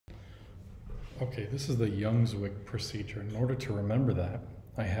Okay, this is the Youngswick procedure. In order to remember that,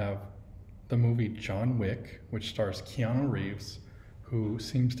 I have the movie John Wick, which stars Keanu Reeves, who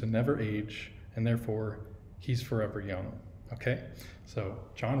seems to never age, and therefore he's forever young. Okay? So,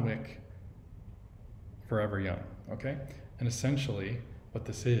 John Wick, forever young. Okay? And essentially, what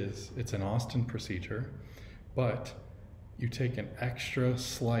this is, it's an Austin procedure, but you take an extra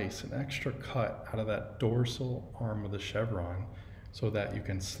slice, an extra cut out of that dorsal arm of the chevron so that you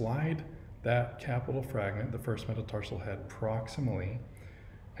can slide that capital fragment, the first metatarsal head, proximally,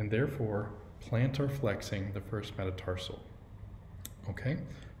 and therefore plantar flexing the first metatarsal. Okay,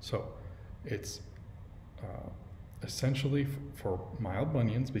 so it's essentially for mild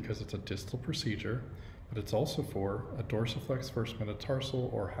bunions because it's a distal procedure, but it's also for a dorsiflex first metatarsal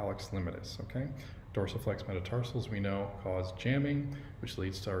or hallux limitus. Okay, dorsiflex metatarsals we know cause jamming, which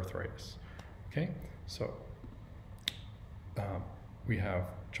leads to arthritis. Okay, so we have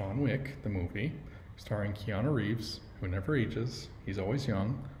John Wick, the movie, starring Keanu Reeves, who never ages. He's always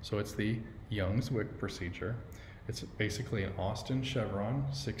young, so it's the Youngswick procedure. It's basically an Austin chevron,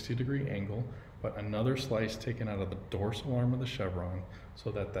 60-degree angle, but another slice taken out of the dorsal arm of the chevron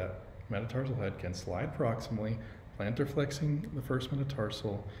so that that metatarsal head can slide proximally, plantar flexing the first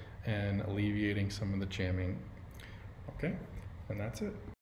metatarsal and alleviating some of the jamming. Okay, and that's it.